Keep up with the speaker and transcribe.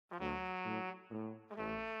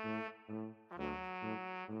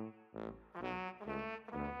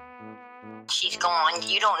She's gone.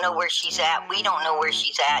 You don't know where she's at. We don't know where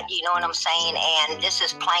she's at. You know what I'm saying? And this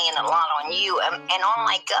is playing a lot on you. And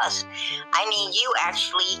unlike us, I mean, you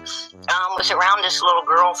actually was around this little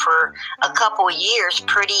girl for a couple of years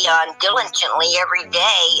pretty diligently every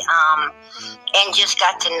day, and just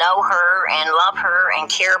got to know her and love her and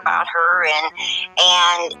care about her. And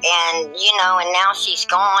you know, and now she's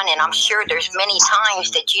gone. And I'm sure there's many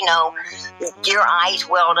times that, you know, your eyes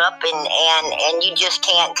welled up and you just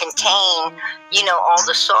can't contain, you know, all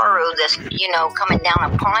the sorrow that's, you know, coming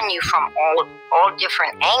down upon you from all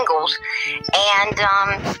different angles. And,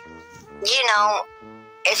 you know,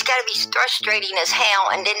 it's got to be frustrating as hell.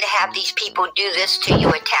 And then to have these people do this to you,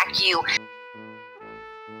 attack you.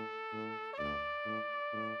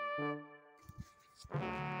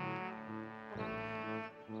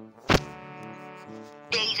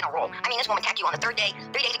 Days in a row. I mean, this woman attacked you on the third day.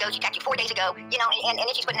 3 days ago, she attacked you 4 days ago. You know, and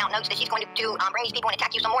then she's putting out notes that she's going to bring these people and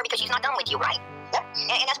attack you some more because she's not done with you, right? Yep.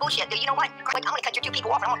 And that's bullshit. You know what? I'm going to cut your 2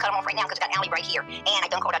 people off, and I'm going to cut them off right now because I got Allie right here. And I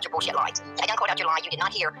done called out your bullshit lie. I done called out your lie. You did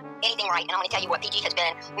not hear anything right. And I'm going to tell you what, PG has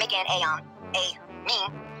been making a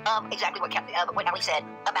meme of exactly what Allie said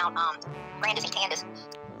about Brandis and Candace.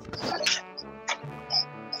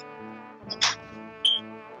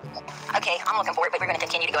 Okay, I'm looking for it, but we're going to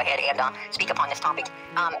continue to go ahead and speak upon this topic.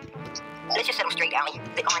 Let's just set them straight, Allie.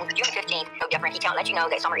 On June 15th, no different. He let you know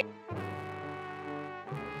that summer, and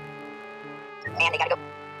they got to go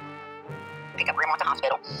pick up Grandma at the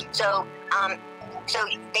hospital. So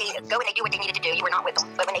they go and they do what they needed to do. You were not with them,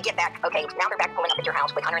 but when they get back, okay, now they're back pulling up at your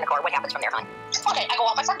house with Hunter in the car. What happens from there, hon? Okay, I go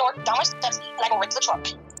out my front door, down my steps, and I go right to the truck.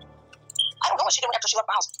 I don't know what she did after she left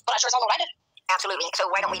my house, but I sure as hell know what I did. Absolutely. So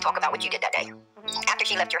why don't we talk about what you did that day? After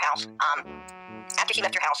she left your house,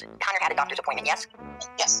 Hunter had a doctor's appointment, yes?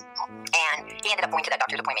 Yes. And he ended up going to that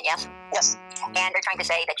doctor's appointment, yes? Yes. And they're trying to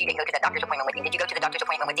say that you didn't go to that doctor's appointment with him. Did you go to the doctor's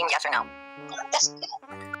appointment with him, yes or no? Yes.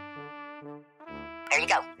 There you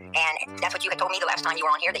go. And that's what you had told me the last time you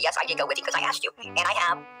were on here, that yes, I did go with him because I asked you. And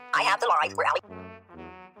I have the live where Allie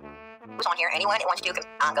was on here. Anyone that wants to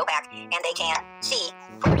can go back and they can see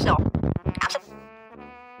for themselves. Absolutely.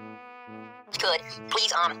 Good.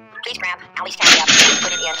 Please grab Allie's cash app and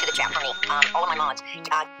put it into the chat for me. All of my mods.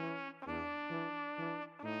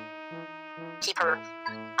 Keep her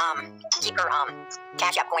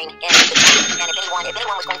cash app going in the chat. And if anyone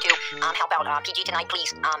was going to help out PG tonight,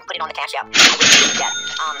 please put it on the cash app. I would appreciate that.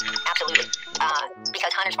 Absolutely.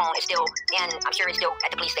 Because Hunter's phone is still, and I'm sure it's still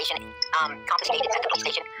at the police station, confiscated at the police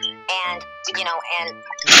station. And you know, and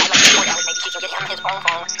I'd like to report Allie, maybe she can get him his own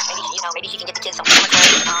phone. Maybe she can get the kids some summer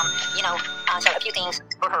clothes. So a few things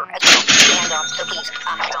for her as well. And so please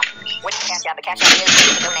help out. What is the cash app? The cash app is where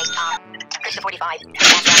you can donate. Krista 45. The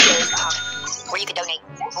cash app is where you can donate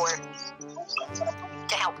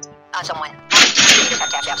to help someone. We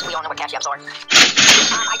have cash apps. We all know what cash apps are.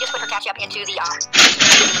 I just put her cash app into the here. I'm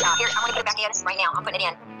gonna put it back in right now. I'm putting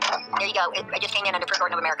it in. There you go. It just came in under Prayer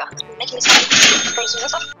Garden of America. Making me sad. Crazy and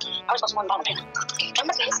stuff. I was supposed to want bottom pin. I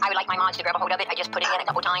would like my mods to grab a hold of it. I just put it in a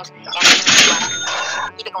couple times and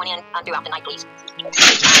keep it going in throughout the night, please.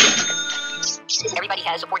 Everybody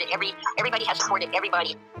has supported everybody in the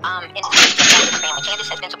family. Candace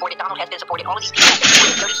has been supported. Donald has been supported. All of these people have been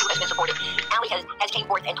supported. Jody Sue has been supported. Allie has came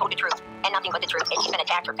forth and told the truth and nothing but the truth. And she's been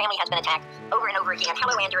attacked. Her family has been attacked over and over again.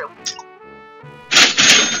 Hello, Andrew.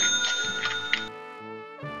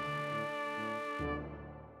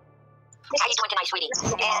 How you doing tonight, sweetie?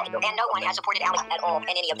 And no one has supported Allie at all in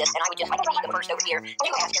any of this. And I would just like to be the first over here to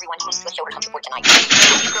ask everyone to show her some support tonight.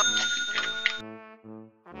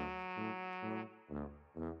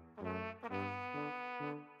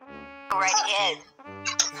 Go right ahead.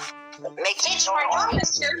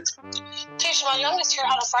 Teach my youngest here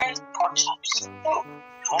how to fry pork chops.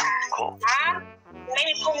 Cool.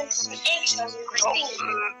 Maybe putting some eggshells in Christine.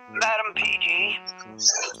 Madam PG.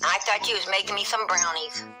 I thought you was making me some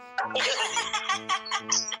brownies.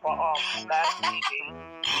 Madam PG.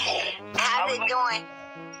 How's it going?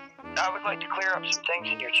 I would like to clear up some things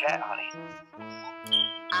in your chat, honey.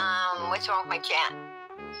 What's wrong with my chat?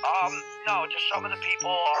 No, just some of the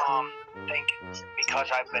people, think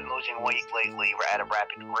because I've been losing weight lately at a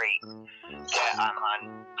rapid rate that I'm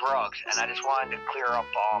on drugs, and I just wanted to clear up,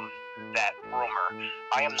 that rumor.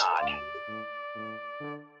 I am not.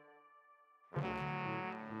 I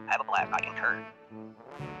have a black, I can turn.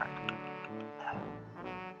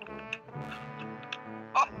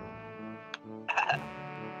 Oh!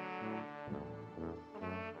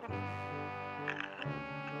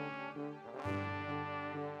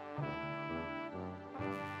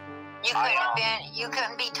 You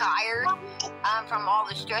couldn't be tired from all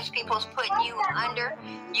the stress people's putting you under.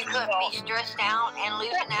 You couldn't be stressed out and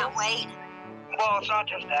losing that weight. Well, it's not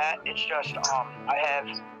just that. It's just I have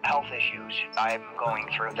health issues I'm going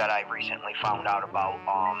through that I recently found out about.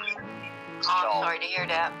 I'm sorry to hear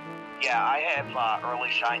that. Yeah, I have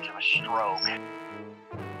early signs of a stroke.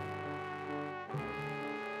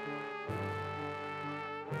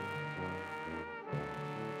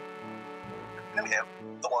 Then we have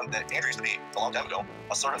the one that Andrew used to be a long time ago,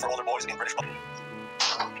 a servant for older boys in British Columbia.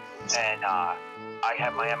 And I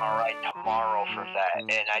have my MRI tomorrow for that,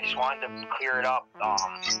 and I just wanted to clear it up.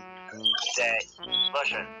 That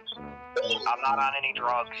listen, I'm not on any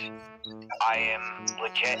drugs. I am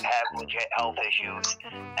have legit health issues,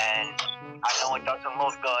 and I know it doesn't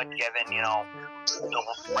look good given the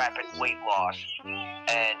rapid weight loss,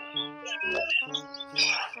 and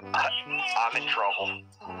I'm in trouble.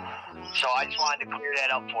 So I just wanted to clear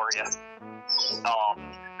that up for you.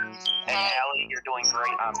 And Allie, you're doing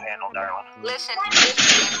great on panel, darling. Listen, I'm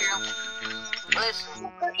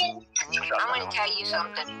going to tell you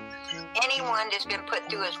something. Anyone that's been put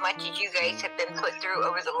through as much as you guys have been put through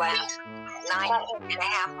over the last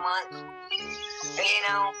 9.5 months,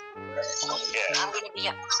 I'm going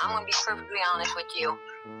to be perfectly honest with you.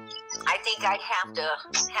 I think I'd have to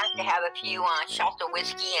have a few shots of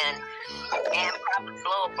whiskey and probably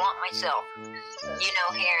blow a blunt myself,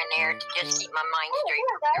 here and there to just keep my mind straight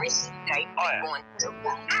from everything I'm going through.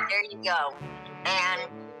 There you go. And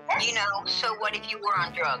so what if you were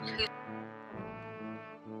on drugs?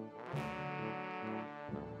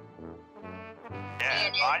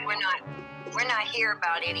 We're not here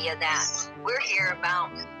about any of that. We're here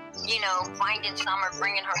about finding Summer,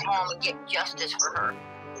 bringing her home, and getting justice for her.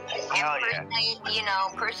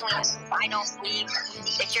 And personally, I don't believe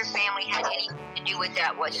that your family had anything to do with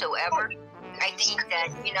that whatsoever. I think that,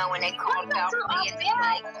 when they called out the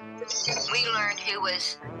night, we learned who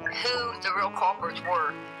the real culprits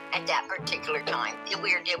were at that particular time. Did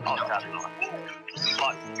we or did we not?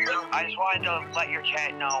 But I just wanted to let your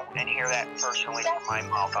chat know and hear that personally from my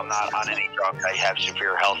mouth. I'm not on any drugs. I have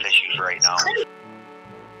severe health issues right now.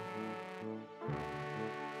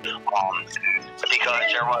 Because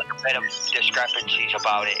there was a bit of discrepancies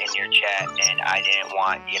about it in your chat, and I didn't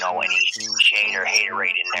want, any shade or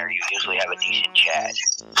haterade in there. You usually have a decent chat.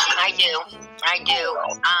 I do.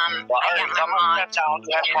 Well, I'm gonna step down.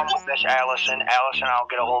 You have fun with this, Allison. Allison, I'll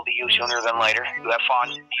get a hold of you sooner than later. You have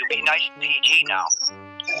fun. You be nice and PG now.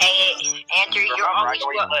 Hey, Andrew, you're always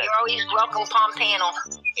welcome upon panel.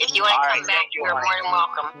 If you want to come back, you're more than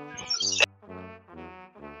welcome.